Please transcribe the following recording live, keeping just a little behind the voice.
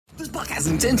podcast is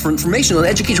intended for informational and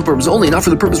educational purposes only, not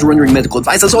for the purpose of rendering medical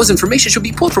advice. As always, information should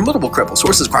be pulled from multiple credible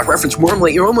sources, cross-reference,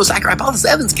 formulate your own most accurate hypothesis.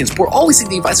 Evidence can support. Always seek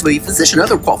the advice of a physician or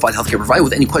other qualified healthcare provider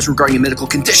with any question regarding a medical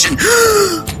condition.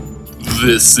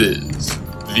 This is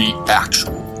the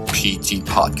Actual PT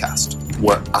Podcast,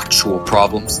 where actual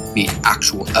problems meet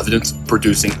actual evidence,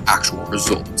 producing actual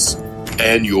results.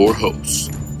 And your hosts,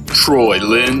 Troy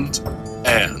Lind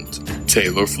and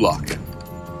Taylor Flocken.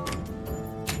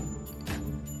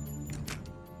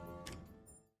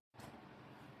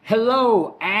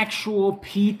 Hello, Actual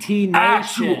PT Nation.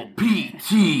 Actual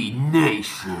PT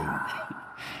Nation.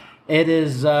 It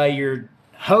is your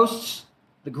hosts,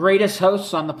 the greatest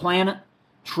hosts on the planet,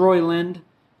 Troy Lind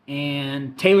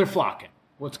and Taylor Flocken.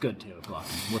 What's good, Taylor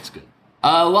Flocken? What's good?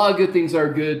 A lot of good things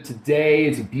are good today.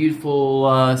 It's a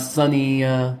beautiful, sunny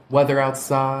weather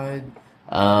outside.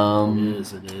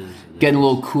 It is. Getting a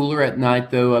little cooler at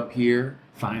night, though, up here.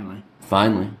 Finally.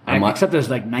 Except it was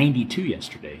like 92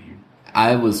 yesterday here.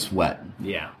 I was sweating.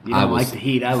 Yeah. You don't like the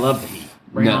heat. I love the heat.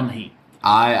 Bring on the heat.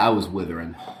 I was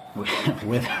withering.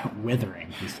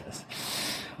 Withering, he says.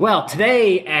 Well,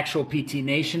 today, Actual PT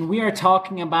Nation, we are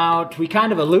talking about, we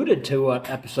kind of alluded to what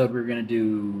episode we were going to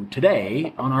do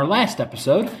today on our last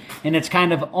episode, and it's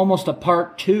kind of almost a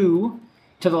part two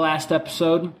to the last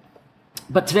episode.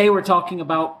 But today we're talking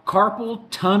about Carpal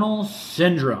Tunnel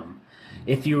Syndrome.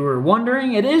 If you were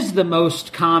wondering, it is the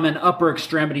most common upper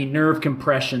extremity nerve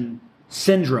compression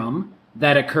syndrome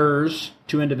that occurs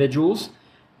to individuals.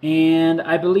 And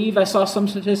I believe I saw some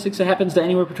statistics that happens to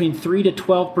anywhere between 3 to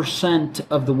 12%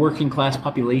 of the working class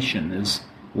population is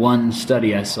one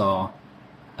study I saw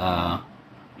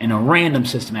in a random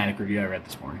systematic review I read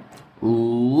this morning. A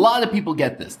lot of people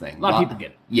get this thing. A lot of people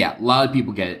get it. Yeah, a lot of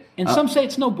people get it. And some say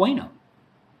it's no bueno.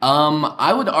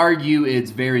 I would argue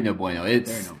it's very no bueno. Very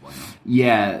no bueno.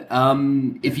 Yeah.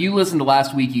 If you listened to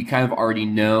last week, you kind of already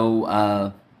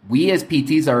know we as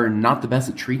PTs are not the best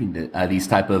at treating these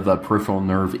type of peripheral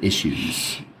nerve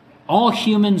issues. All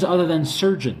humans other than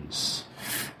surgeons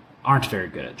aren't very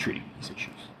good at treating these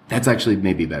issues. That's actually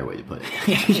maybe a better way to put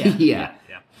it.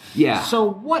 Yeah. So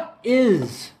what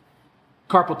is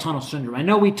carpal tunnel syndrome? I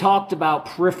know we talked about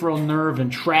peripheral nerve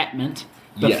entrapment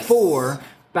before,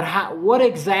 but what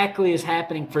exactly is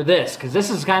happening for this? Because this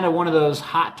is kind of one of those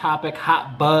hot topic,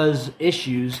 hot buzz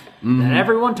issues that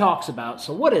everyone talks about.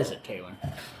 So what is it, Taylor?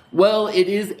 Well, it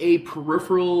is a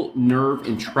peripheral nerve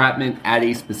entrapment at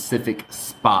a specific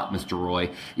spot, Mr. Roy.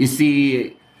 You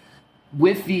see,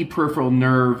 with the peripheral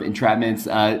nerve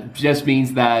entrapments, just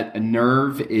means that a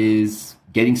nerve is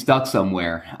getting stuck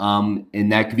somewhere.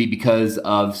 And that could be because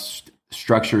of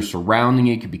structure surrounding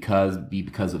it. It could be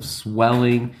because of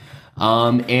swelling.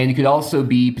 And it could also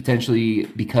be potentially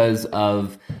because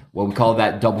of what we call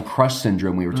that double crush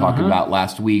syndrome we were talking about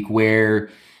last week, where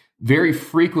very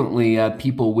frequently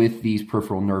people with these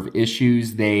peripheral nerve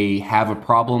issues, they have a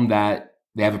problem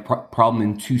problem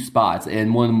in two spots.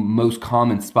 And one of the most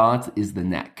common spots is the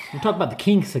neck. We're talking about the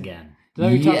kinks again.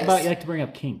 You like to bring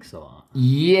up kinks a lot.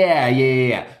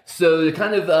 Yeah. So to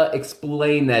kind of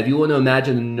explain that, if you want to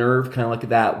imagine a nerve kind of like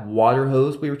that water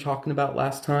hose we were talking about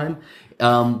last time,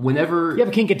 whenever... You have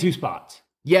a kink in two spots.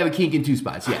 You have a kink in two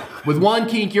spots, yeah. With one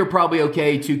kink, you're probably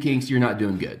okay. Two kinks, you're not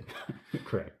doing good.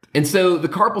 Correct. And so the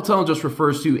carpal tunnel just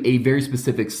refers to a very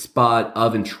specific spot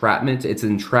of entrapment. It's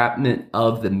entrapment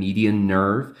of the median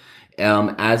nerve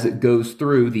as it goes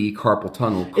through the carpal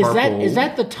tunnel. Is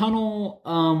that the tunnel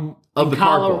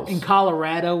in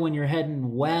Colorado when you're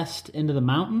heading west into the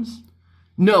mountains?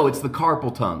 No, it's the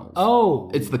carpal tunnels. Oh.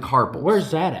 It's the carpals.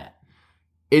 Where's that at?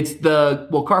 It's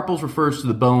carpals refers to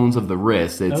the bones of the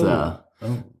wrist. It's no,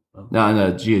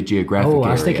 geographic area.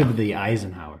 I was thinking of the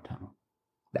Eisenhower tunnel.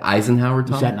 The Eisenhower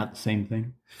tunnel? Is that not the same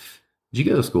thing? Did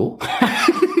you go to school?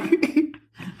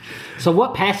 So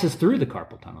what passes through the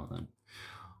carpal tunnel then?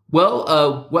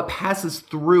 Well, what passes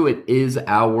through it is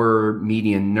our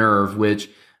median nerve, which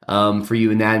for you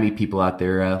anatomy people out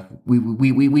there,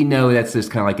 we know that's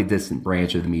just kind of like a distant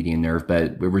branch of the median nerve,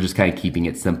 but we're just kind of keeping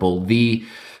it simple. The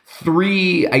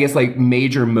three, I guess, like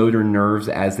major motor nerves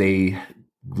as they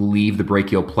leave the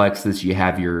brachial plexus, you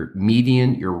have your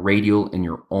median, your radial, and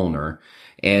your ulnar.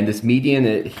 And this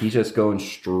median, he's just going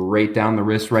straight down the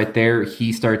wrist right there.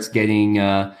 He starts getting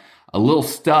a little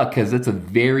stuck because it's a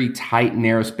very tight,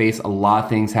 narrow space. A lot of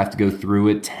things have to go through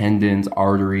it. Tendons,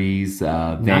 arteries,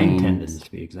 veins. 9 tendons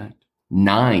to be exact.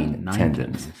 9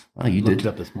 tendons. Oh, you looked it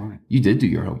up this morning. You did do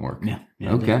your homework. Yeah.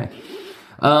 Okay.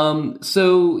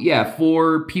 So yeah,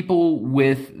 for people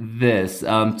with this,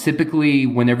 typically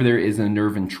whenever there is a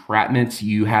nerve entrapment,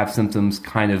 you have symptoms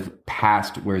kind of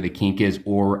past where the kink is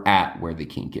or at where the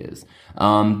kink is.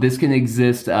 This can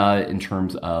exist in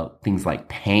terms of things like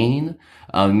pain.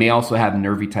 You may also have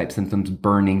nervy type symptoms,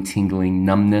 burning, tingling,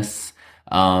 numbness.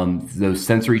 Those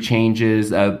sensory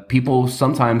changes. People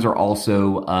sometimes are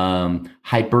also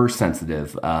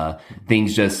hypersensitive.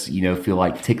 Things just, feel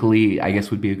like tickly, I guess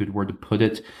would be a good word to put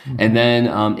it. Mm-hmm. And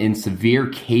then in severe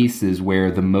cases where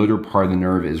the motor part of the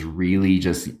nerve is really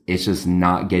it's just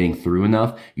not getting through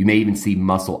enough, you may even see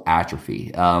muscle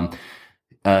atrophy.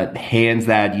 Hands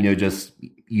that, just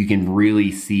you can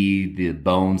really see the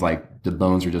bones, like the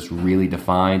bones are just really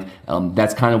defined.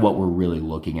 That's kind of what we're really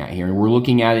looking at here. And we're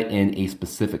looking at it in a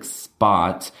specific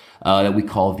spot that we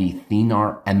call the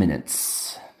thenar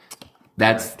eminence.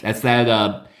 That's that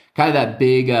kind of that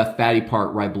big fatty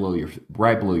part right below your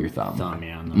thumb.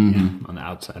 Yeah, on the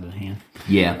outside of the hand.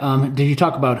 Yeah. Did you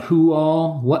talk about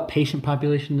what patient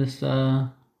population this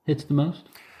hits the most?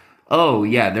 Oh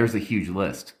yeah, there's a huge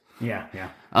list. Yeah.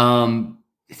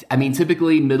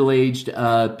 Typically middle-aged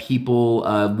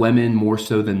people, women more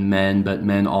so than men, but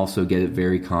men also get it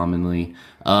very commonly.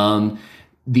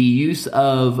 The use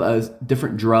of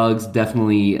different drugs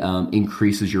definitely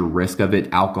increases your risk of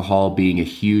it. Alcohol being a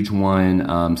huge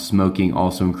one. Smoking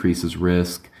also increases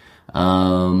risk.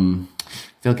 I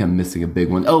feel like I'm missing a big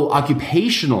one. Oh,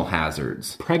 occupational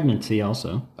hazards. Pregnancy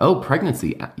also. Oh,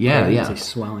 pregnancy. Yeah. Pregnancy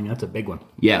swelling, that's a big one.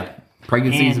 Yeah.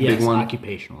 Pregnancy is a big one.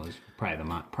 Occupational is probably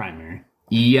the primary.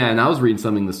 Yeah, and I was reading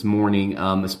something this morning,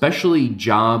 especially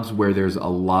jobs where there's a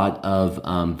lot of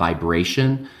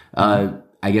vibration.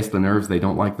 I guess the nerves, they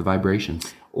don't like the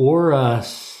vibrations. Or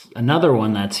another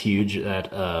one that's huge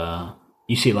that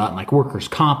you see a lot in like workers'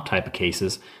 comp type of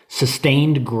cases,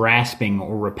 sustained grasping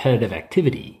or repetitive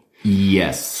activity.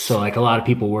 Yes. So like a lot of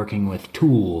people working with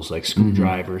tools like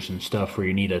screwdrivers and stuff where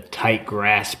you need a tight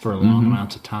grasp for long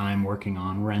amounts of time, working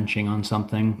on wrenching on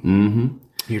something. Mm-hmm.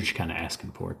 You're just kind of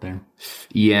asking for it there.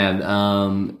 Yeah.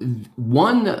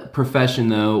 One profession,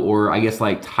 though, or I guess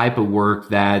like type of work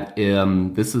that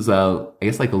this is I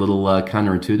guess like a little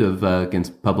counterintuitive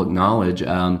against public knowledge.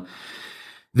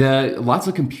 Lots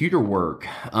of computer work.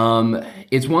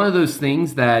 It's one of those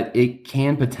things that it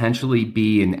can potentially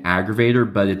be an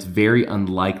aggravator, but it's very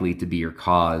unlikely to be your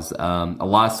cause. A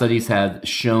lot of studies have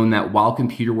shown that while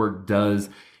computer work does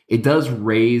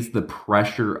raise the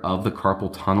pressure of the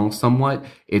carpal tunnel somewhat,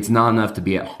 it's not enough to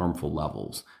be at harmful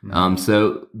levels. Mm-hmm.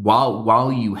 So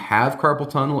while you have carpal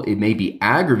tunnel, it may be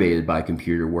aggravated by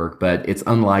computer work, but it's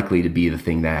unlikely to be the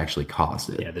thing that actually caused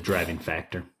it. Yeah, the driving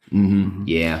factor. Mm-hmm. Mm-hmm.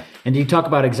 Yeah. And do you talk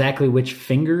about exactly which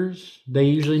fingers they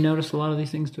usually notice a lot of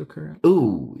these things to occur?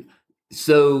 Ooh.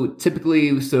 So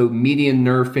typically, median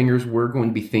nerve fingers, we're going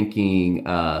to be thinking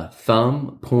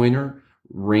thumb, pointer,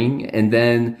 ring, and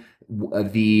then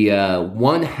the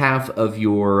one half of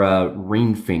your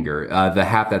ring finger, the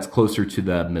half that's closer to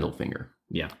the middle finger.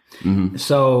 Yeah. Mm-hmm.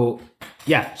 So,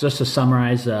 just to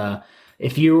summarize,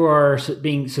 if you are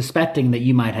suspecting that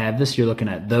you might have this, you're looking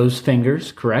at those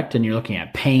fingers, correct? And you're looking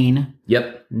at pain.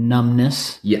 Yep.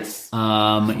 Numbness. Yes.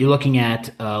 You're looking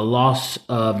at loss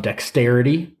of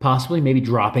dexterity, possibly, maybe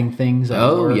dropping things at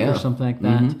work or something like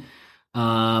that.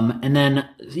 Mm-hmm. And then,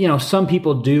 some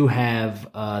people do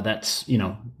have,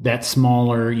 that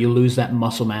smaller, you lose that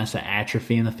muscle mass, that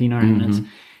atrophy in the thenar eminence. Mm-hmm.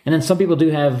 And then some people do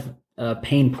have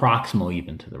pain proximal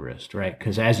even to the wrist, right?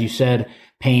 Because as you said,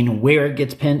 pain where it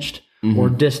gets pinched or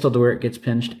distal to where it gets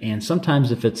pinched. And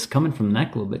sometimes if it's coming from the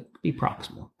neck a little bit, it could be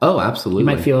proximal. Oh, absolutely. You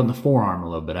might feel it in the forearm a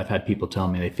little bit. I've had people tell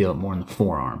me they feel it more in the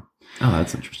forearm. Oh,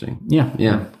 that's interesting.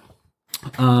 Yeah.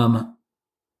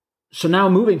 So now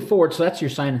moving forward, so that's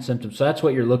your sign and symptoms. So that's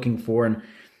what you're looking for. And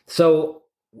so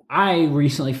I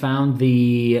recently found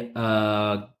the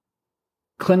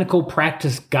clinical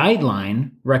practice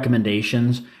guideline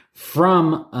recommendations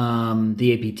from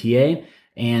the APTA.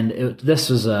 And this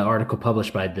is an article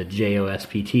published by the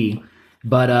JOSPT.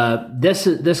 But this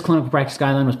clinical practice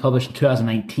guideline was published in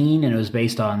 2019, and it was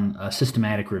based on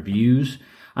systematic reviews.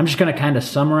 I'm just going to kind of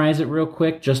summarize it real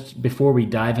quick just before we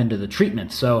dive into the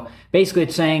treatment. So basically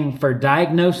it's saying for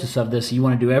diagnosis of this, you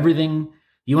want to do everything.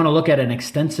 You want to look at an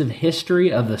extensive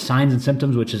history of the signs and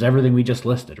symptoms, which is everything we just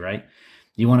listed, right?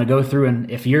 You want to go through, and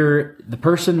if you're the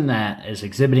person that is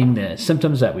exhibiting the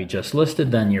symptoms that we just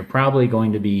listed, then you're probably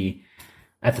going to be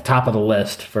at the top of the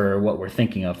list for what we're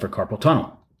thinking of for carpal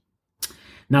tunnel.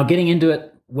 Now, getting into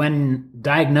it, when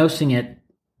diagnosing it,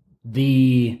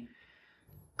 the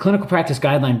clinical practice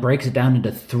guideline breaks it down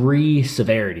into 3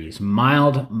 severities: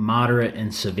 mild, moderate,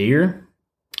 and severe.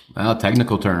 Well,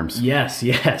 technical terms. Yes,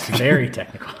 very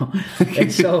technical.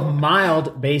 And so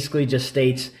mild basically just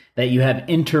states that you have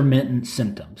intermittent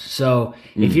symptoms. So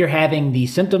if you're having the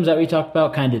symptoms that we talked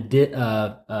about, kind of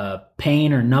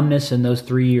pain or numbness in those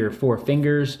 3 or 4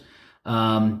 fingers,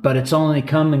 but it's only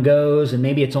come and goes, and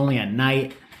maybe it's only at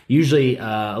night. Usually,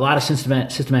 a lot of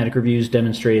systematic reviews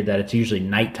demonstrated that it's usually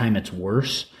nighttime it's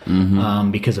worse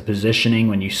because of positioning.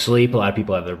 When you sleep, a lot of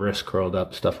people have their wrists curled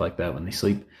up, stuff like that when they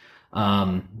sleep.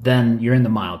 Then you're in the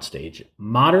mild stage.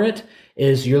 Moderate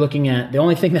is you're looking at, the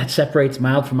only thing that separates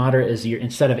mild from moderate is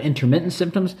instead of intermittent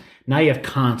symptoms, now you have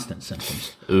constant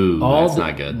symptoms. Ooh, that's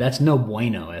not good. That's no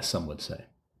bueno, as some would say.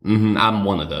 I'm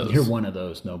one of those. You're one of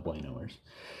those no buenoers.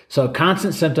 So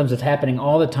constant symptoms, it's happening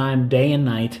all the time, day and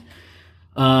night.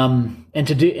 And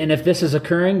if this is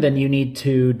occurring, then you need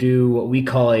to do what we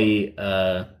call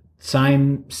a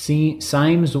Symes-Weinstein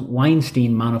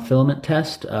monofilament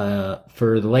test.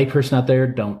 For the layperson out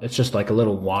there, it's just like a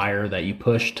little wire that you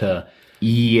push to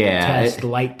test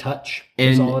light touch.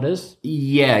 Is all it is.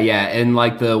 Yeah. And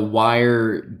like the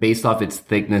wire, based off its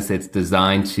thickness, it's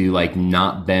designed to like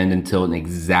not bend until an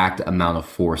exact amount of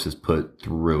force is put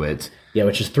through it. Yeah,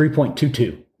 which is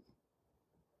 3.22.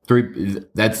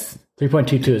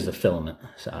 3.22 is the filament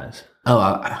size. Oh,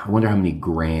 I wonder how many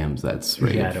grams that's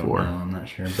rated I don't for. know. I'm not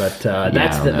sure, but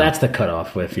that's the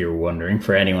cutoff. If you're wondering,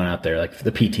 for anyone out there, like for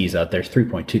the PTs out there,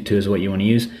 3.22 is what you want to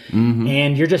use,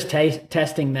 and you're just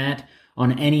testing that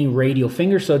on any radial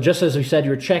finger. So just as we said,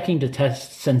 you're checking to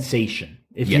test sensation.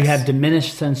 If you have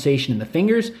diminished sensation in the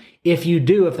fingers, if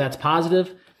that's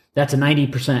positive, that's a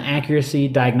 90% accuracy,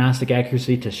 diagnostic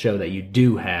accuracy to show that you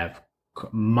do have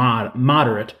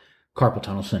moderate carpal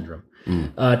tunnel syndrome.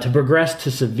 To progress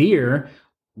to severe,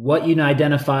 what you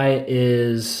identify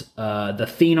is the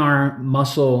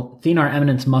thenar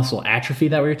eminence muscle atrophy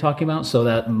that we were talking about. So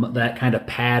that kind of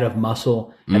pad of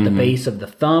muscle at the base of the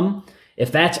thumb.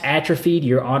 If that's atrophied,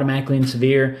 you're automatically in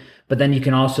severe. But then you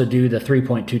can also do the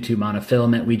 3.22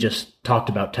 monofilament. We just talked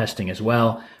about testing as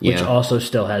well, which also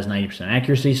still has 90%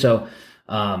 accuracy. So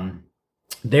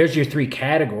there's your 3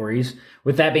 categories.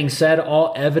 With that being said,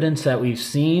 all evidence that we've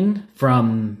seen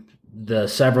from the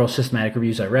several systematic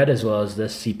reviews I read, as well as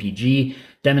this CPG,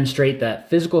 demonstrate that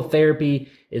physical therapy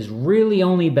is really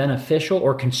only beneficial,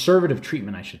 or conservative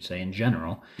treatment, I should say, in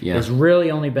general, is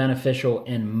really only beneficial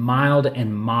in mild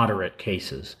and moderate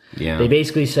cases. Yeah. They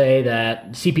basically say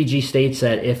that CPG states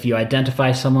that if you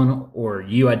identify someone or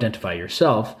you identify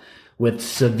yourself with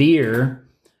severe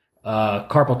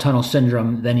carpal tunnel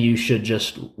syndrome, then you should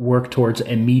just work towards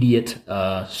immediate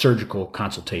surgical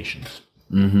consultations.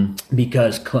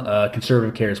 Because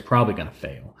conservative care is probably going to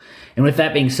fail. And with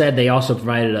that being said, they also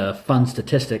provided a fun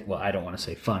statistic. Well, I don't want to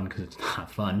say fun because it's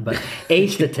not fun, but a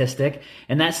statistic.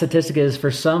 And that statistic is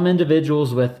for some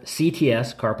individuals with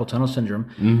CTS, carpal tunnel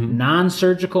syndrome,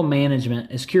 non-surgical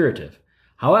management is curative.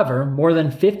 However, more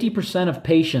than 50% of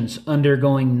patients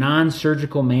undergoing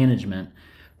non-surgical management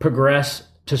progress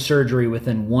to surgery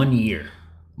within 1 year.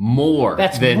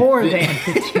 That's more than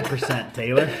 50%,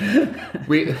 Taylor.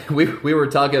 we were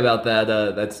talking about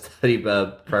that study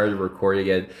prior to recording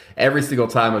it. Every single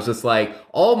time I was just like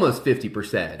almost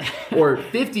 50% or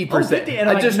 50%. 50, and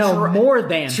I just more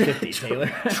than 50,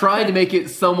 Taylor. Trying to make it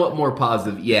somewhat more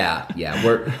positive.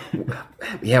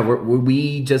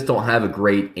 We just don't have a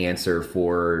great answer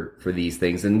for these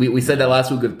things, and we said that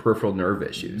last week with peripheral nerve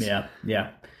issues. Yeah.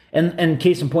 And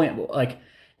case in point, like.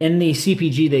 In the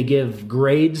CPG, they give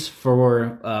grades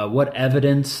for what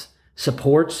evidence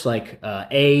supports, like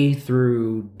A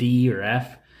through D or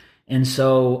F. And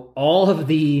so all of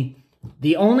the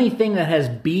only thing that has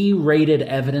B-rated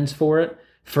evidence for it,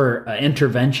 for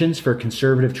interventions, for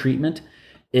conservative treatment,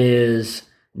 is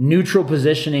neutral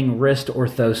positioning wrist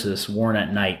orthosis worn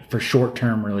at night for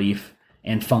short-term relief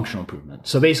and functional improvement.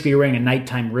 So basically, you're wearing a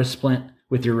nighttime wrist splint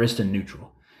with your wrist in neutral.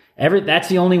 That's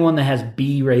the only one that has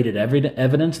B-rated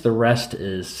evidence. The rest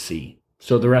is C.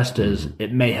 So the rest is,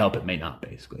 it may help, it may not,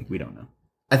 basically. We don't know.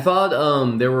 I thought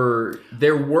there were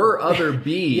other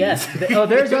Bs. Yes.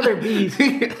 There's other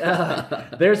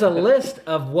Bs. There's a list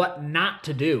of what not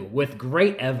to do with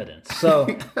great evidence.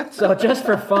 So just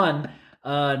for fun,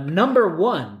 number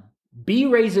 1,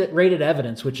 B-rated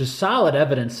evidence, which is solid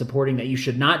evidence supporting that you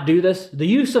should not do this, the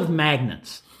use of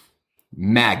magnets.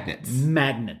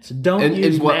 Magnets. Don't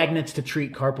use magnets to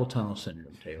treat carpal tunnel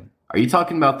syndrome, Taylor. Are you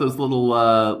talking about those little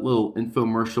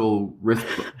infomercial wrist,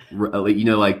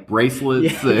 like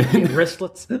bracelets?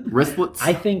 Wristlets. Wristlets?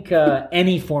 I think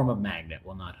any form of magnet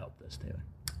will not help this, Taylor.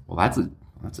 Well, that's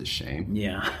a shame.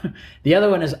 Yeah. The other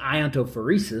one is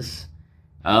iontophoresis.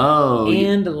 Oh.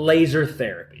 And laser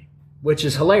therapy. which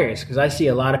is hilarious because I see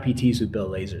a lot of PTs who bill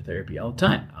laser therapy all the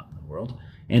time out in the world,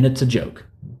 and it's a joke.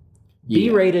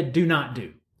 B-rated, do not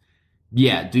do.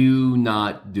 Yeah, do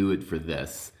not do it for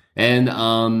this. And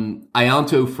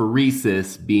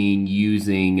iontophoresis being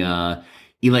using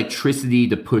electricity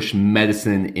to push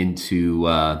medicine into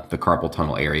the carpal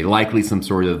tunnel area. Likely some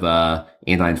sort of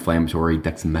anti-inflammatory,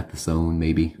 dexamethasone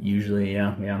maybe. Usually,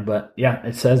 yeah. But yeah,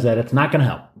 it says that it's not going to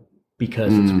help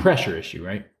because it's a pressure issue,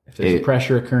 right? If there's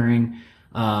pressure occurring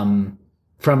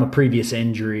from a previous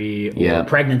injury or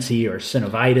pregnancy or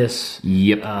synovitis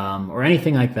or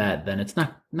anything like that, then it's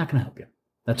not going to help you.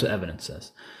 That's what evidence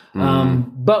says.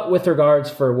 But with regards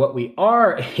for what we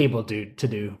are able to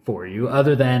do for you,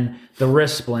 other than the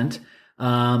wrist splint,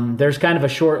 there's kind of a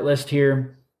short list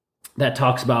here that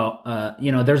talks about,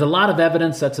 there's a lot of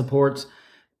evidence that supports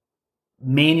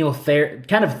manual therapy,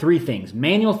 kind of three things: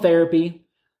 manual therapy,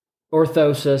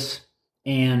 orthosis,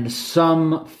 and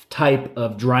some type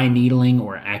of dry needling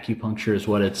or acupuncture is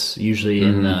what it's usually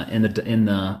in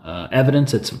the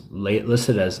evidence. It's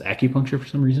listed as acupuncture for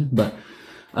some reason, but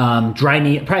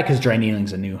probably because dry needling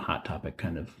is a new hot topic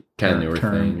kind of newer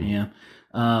term. thing. Yeah.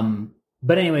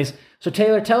 But anyways, so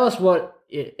Taylor, tell us what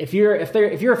if you're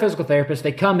a physical therapist,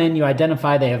 they come in, you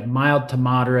identify they have mild to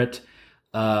moderate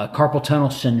carpal tunnel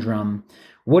syndrome.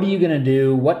 What are you going to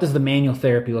do? What does the manual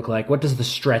therapy look like? What does the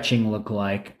stretching look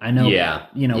like? I know,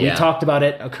 we talked about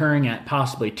it occurring at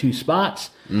possibly 2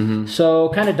 spots. So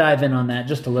kind of dive in on that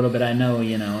just a little bit. I know,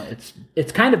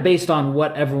 it's kind of based on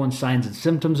what everyone's signs and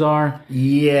symptoms are.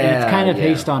 Yeah. And it's kind of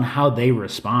based on how they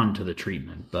respond to the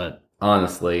treatment. But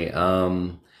honestly,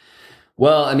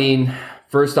 well, I mean,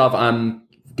 first off, I'm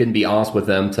going to be honest with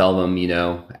them, tell them,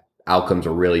 outcomes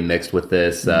are really mixed with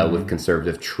this, with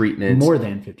conservative treatment. More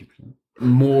than 50%.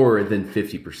 More than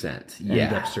 50%. Yeah.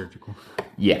 And depth surgical.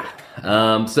 Yeah.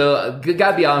 So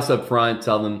gotta be honest up front.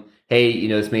 Tell them, hey,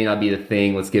 this may not be the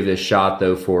thing. Let's give it a shot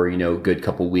though for, a good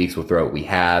couple weeks. We'll throw what we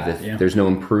have. If there's no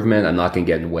improvement, I'm not going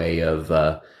to get in the way of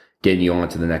getting you on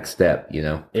to the next step,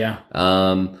 Yeah.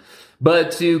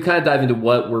 But to kind of dive into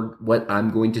what I'm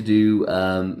going to do,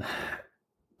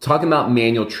 talking about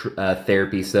manual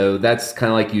therapy. So that's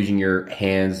kind of like using your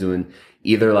hands, doing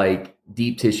either like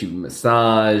deep tissue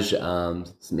massage,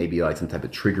 maybe like some type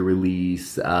of trigger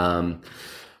release.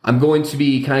 I'm going to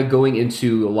be kind of going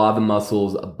into a lot of the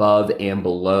muscles above and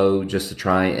below just to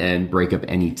try and break up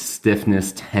any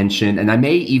stiffness, tension. And I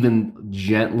may even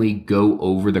gently go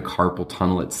over the carpal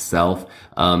tunnel itself,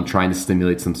 trying to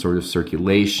stimulate some sort of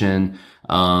circulation,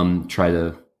 and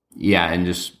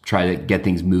just try to get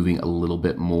things moving a little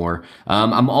bit more.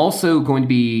 I'm also going to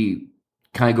be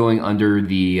kind of going under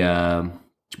the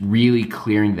really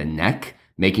clearing the neck,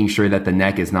 making sure that the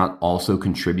neck is not also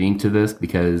contributing to this,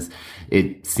 because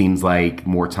it seems like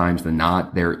more times than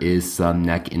not, there is some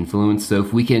neck influence. So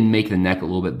if we can make the neck a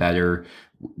little bit better,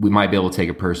 we might be able to take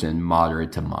a person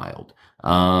moderate to mild.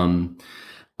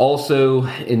 Also,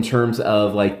 in terms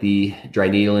of like the dry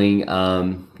needling,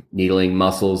 needling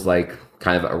muscles, like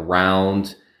kind of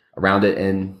around it.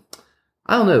 And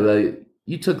I don't know,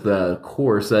 you took the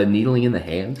course, needling in the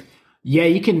hand. Yeah,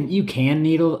 you can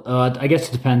needle. I guess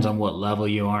it depends on what level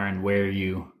you are and where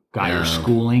you got your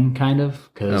schooling, kind of.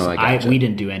 Because we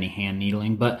didn't do any hand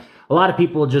needling, but a lot of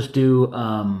people just do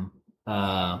kind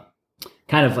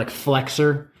of like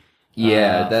flexor.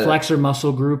 Flexor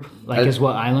muscle group, is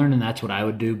what I learned, and that's what I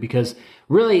would do. Because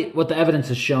really, what the evidence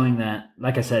is showing that,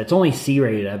 like I said, it's only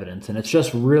C-rated evidence, and it's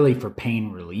just really for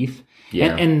pain relief.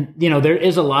 Yeah. And there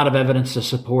is a lot of evidence to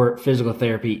support physical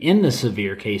therapy in the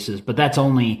severe cases, but that's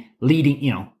only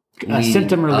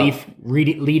symptom relief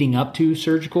leading up to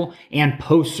surgical and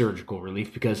post-surgical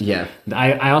relief. Because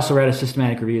I also read a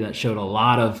systematic review that showed a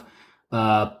lot of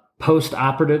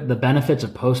the benefits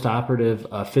of post-operative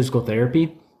physical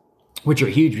therapy, which are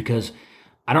huge because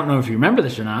I don't know if you remember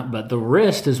this or not, but the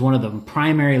wrist is one of the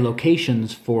primary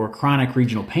locations for chronic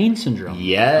regional pain syndrome.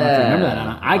 Yeah. I don't know if you remember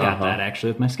that. I got that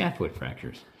actually with my scaphoid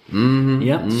fractures.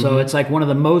 Yep. So it's like one of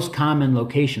the most common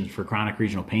locations for chronic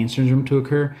regional pain syndrome to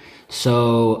occur.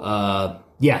 So,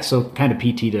 so kind of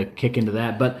PT to kick into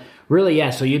that. But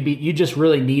really, so you just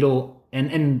really needle.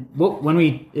 And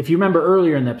if you remember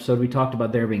earlier in the episode, we talked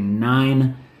about there being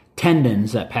 9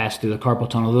 tendons that pass through the carpal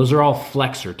tunnel. Those are all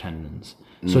flexor tendons.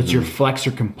 So it's your flexor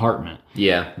compartment.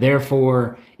 Yeah.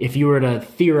 Therefore, if you were to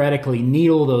theoretically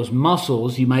needle those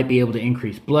muscles, you might be able to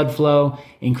increase blood flow,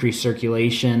 increase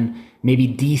circulation, maybe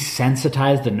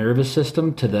desensitize the nervous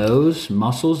system to those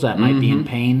muscles that might be in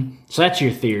pain. So that's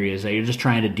your theory, is that you're just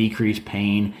trying to decrease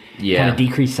pain, Yeah. kind of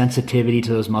decrease sensitivity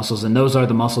to those muscles, and those are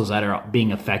the muscles that are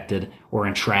being affected or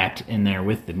entrapped in there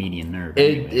with the median nerve.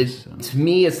 To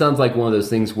me, it sounds like one of those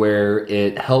things where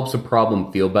it helps a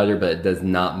problem feel better, but it does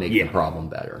not make the problem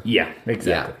better. Yeah,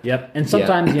 exactly. Yeah. Yep. And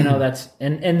sometimes, that's,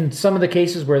 and some of the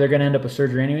cases where they're going to end up with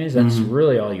surgery anyways, that's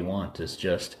really all you want, is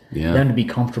just them to be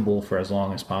comfortable for as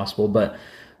long as possible. But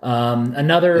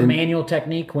another manual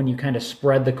technique, when you kind of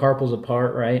spread the carpals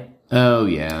apart, right? Oh,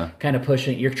 yeah. Kind of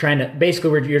pushing. You're trying to,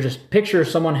 basically, you're just, picture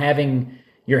someone having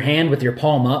your hand with your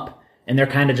palm up, and they're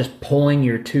kind of just pulling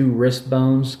your two wrist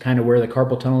bones, kind of where the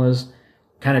carpal tunnel is,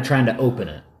 kind of trying to open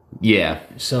it. Yeah.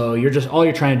 So all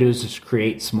you're trying to do is just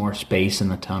create some more space in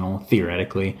the tunnel,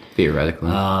 theoretically.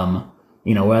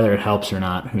 Whether it helps or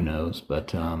not, who knows?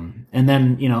 But, and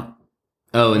then,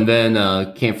 Oh, and then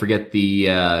can't forget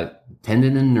the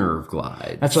tendon and nerve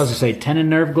glides. That's what I was going to say. Tendon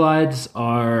nerve glides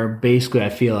are basically, I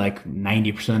feel like,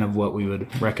 90% of what we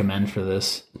would recommend for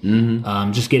this.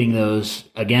 Mm-hmm. Just getting those,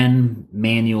 again,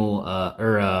 manual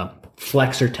or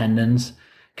flexor tendons,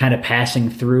 kind of passing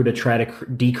through to try to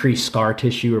decrease scar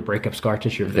tissue or break up scar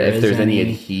tissue if there's any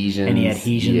adhesions.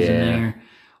 in there.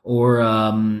 Or,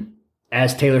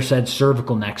 as Taylor said,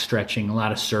 cervical neck stretching, a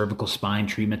lot of cervical spine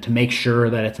treatment to make sure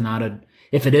that it's not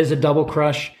if it is a double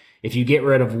crush, if you get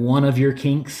rid of one of your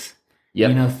kinks,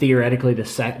 theoretically the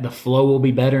flow will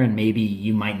be better, and maybe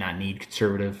you might not need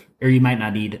you might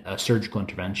not need a surgical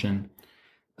intervention,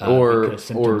 because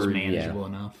symptoms manageable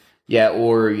enough. Yeah,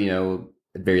 or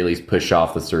at very least push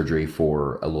off the surgery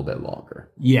for a little bit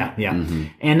longer. Yeah. Mm-hmm.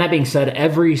 And that being said,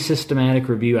 every systematic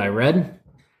review I read,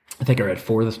 I think I read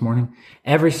 4 this morning,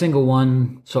 every single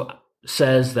one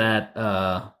says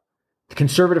that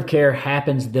conservative care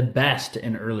happens the best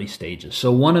in early stages.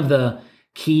 So one of the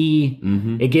key,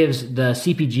 the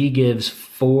CPG gives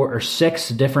 4 or 6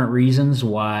 different reasons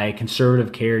why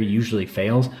conservative care usually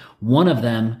fails. One of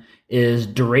them is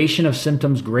duration of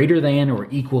symptoms greater than or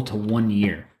equal to 1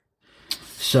 year.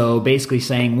 So basically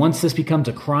saying, once this becomes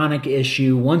a chronic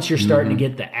issue, once you're starting to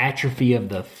get the atrophy of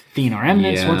the thenar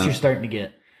eminence, once you're starting to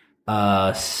get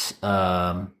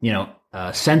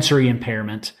sensory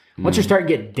impairment, once you start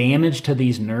to get damage to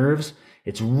these nerves,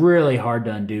 it's really hard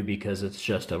to undo, because it's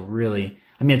just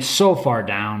it's so far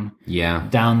down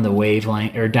the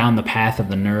wavelength or down the path of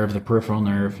the nerve, the peripheral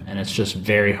nerve, and it's just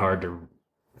very hard to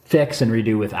fix and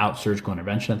redo without surgical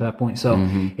intervention at that point. So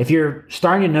if you're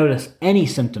starting to notice any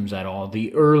symptoms at all,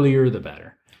 the earlier the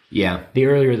better. Yeah. The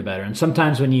earlier the better. And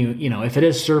sometimes when if it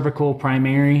is cervical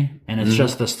primary and it's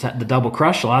just the double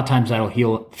crush, a lot of times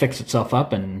that'll fix itself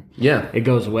up and it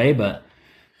goes away. But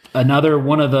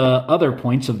one of the other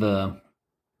points of the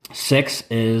 6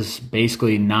 is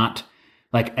basically not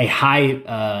like a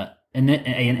high, an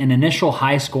initial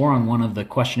high score on one of the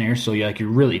questionnaires. So you're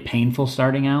really painful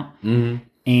starting out,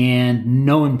 and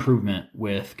no improvement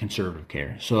with conservative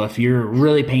care. So if you're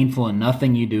really painful and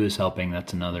nothing you do is helping,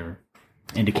 that's another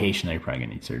indication that you're probably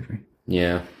gonna need surgery.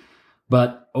 Yeah.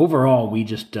 But overall, we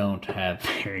just don't have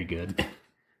very good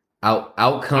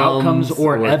outcomes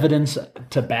or evidence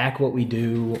to back what we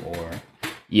do. Or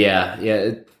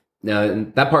no,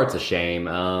 that part's a shame.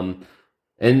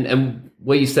 And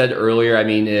what you said earlier, I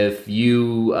mean, if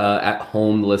you at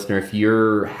home, listener, if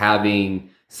you're having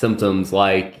symptoms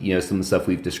like some of the stuff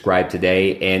we've described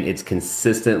today, and it's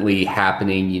consistently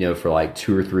happening for like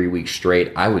 2 or 3 weeks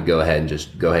straight, I would go ahead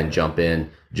and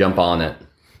jump on it.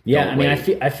 Yeah, I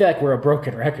feel like we're a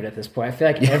broken record at this point. I feel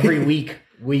like every week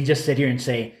we just sit here and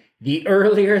say, the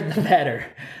earlier the better.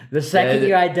 The second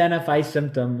you identify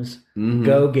symptoms,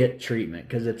 go get treatment,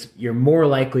 because you're more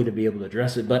likely to be able to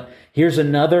address it. But here's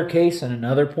another case and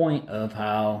another point of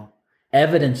how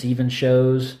evidence even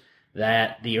shows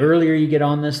that the earlier you get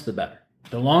on this, the better.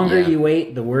 The longer you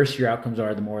wait, the worse your outcomes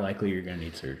are, the more likely you're going to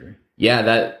need surgery. Yeah,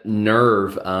 that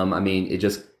nerve, it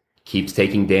just keeps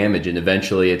taking damage, and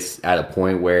eventually it's at a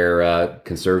point where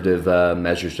conservative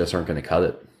measures just aren't going to cut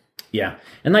it. Yeah,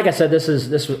 and like I said,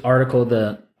 this article,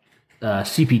 the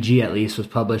CPG at least, was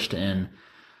published in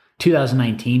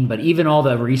 2019, but even all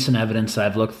the recent evidence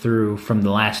I've looked through from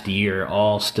the last year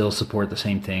all still support the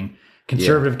same thing.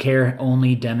 Conservative care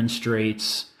only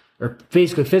demonstrates, or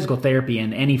basically physical therapy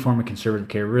and any form of conservative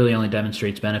care really only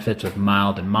demonstrates benefits with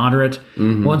mild and moderate.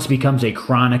 Once it becomes a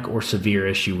chronic or severe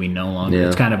issue, we no longer,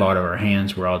 it's kind of out of our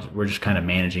hands. We're just kind of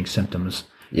managing symptoms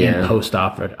in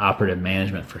post-operative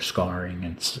management for scarring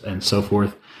and so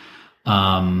forth.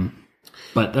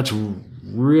 But that's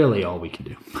really all we can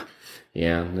do.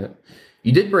 Yeah.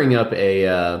 You did bring up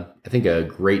I think a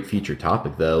great future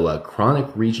topic though, chronic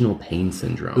regional pain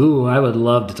syndrome. Ooh, I would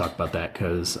love to talk about that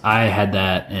because I had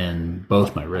that in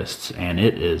both my wrists, and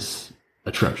it is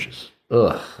atrocious.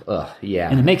 Yeah.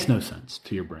 And it makes no sense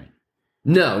to your brain.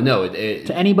 No.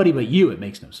 To anybody but you, it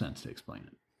makes no sense to explain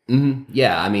it. Mm-hmm.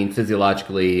 Yeah, I mean,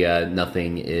 physiologically,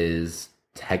 nothing is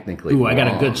technically wrong. I got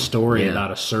a good story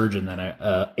about a surgeon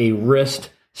that a wrist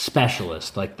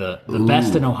specialist, like the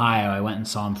best in Ohio. I went and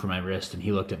saw him for my wrist, and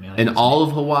he looked at me like, in all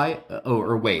of Hawaii?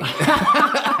 Wait.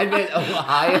 I meant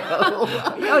Ohio.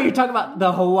 Oh, you're talking about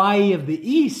the Hawaii of the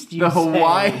East.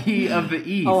 Hawaii of the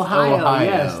East. Ohio,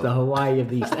 yes, the Hawaii of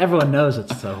the East. Everyone knows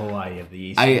it's the Hawaii of the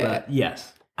East.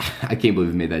 Yes. I can't believe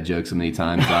we made that joke so many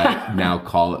times. I now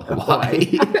call it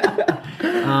Hawaii.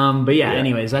 But yeah,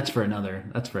 anyways, that's for another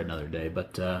day.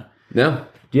 But no.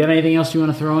 Do you have anything else you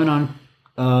want to throw in on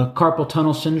carpal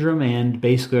tunnel syndrome and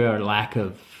basically our lack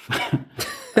of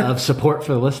of support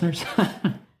for the listeners?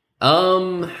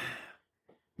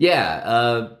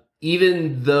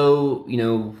 Even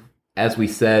though, as we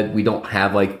said, we don't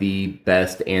have like the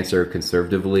best answer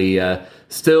conservatively,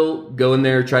 still go in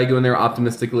there, try to go in there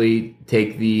optimistically,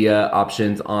 take the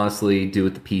options honestly, do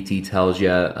what the PT tells you,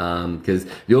 because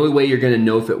the only way you're going to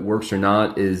know if it works or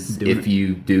not is if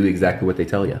you do exactly what they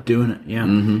tell you. Doing it, yeah.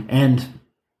 Mm-hmm. And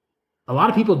a lot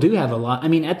of people do have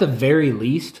at the very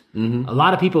least, a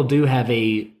lot of people do have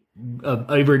a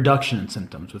reduction in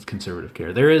symptoms with conservative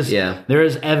care. There is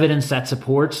evidence that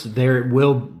supports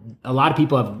a lot of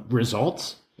people have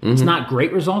results. Mm-hmm. It's not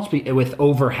great results with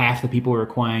over half the people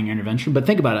requiring intervention. But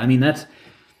think about it. I mean, that's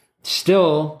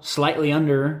still slightly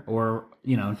under, or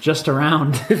just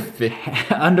around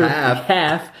under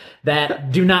half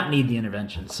that do not need the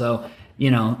intervention. So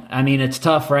it's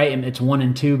tough, right? And it's 1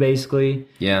 in 2 basically.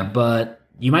 Yeah. But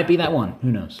you might be that one.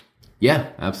 Who knows? Yeah,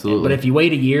 absolutely. But if you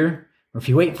wait a year, or if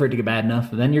you wait for it to get bad enough,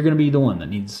 then you're going to be the one that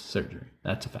needs surgery.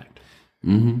 That's a fact.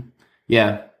 Mm-hmm.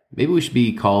 Yeah. Maybe we should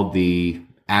be called the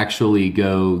Actually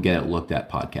Go Get It Looked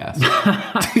At podcast.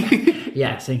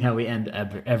 Yeah, seeing how we end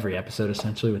every episode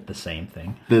essentially with the same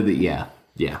thing. Yeah.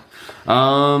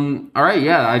 All right,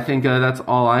 yeah, I think that's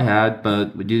all I had,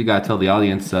 but we do got to tell the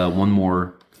audience one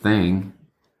more thing.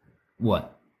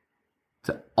 What?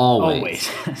 To always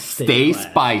stay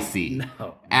spicy.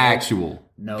 No. Actual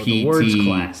PT. The word's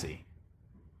classy.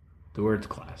 The word's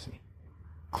classy.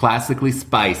 Classically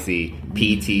spicy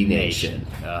PT Nation.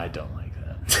 I don't like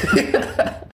that.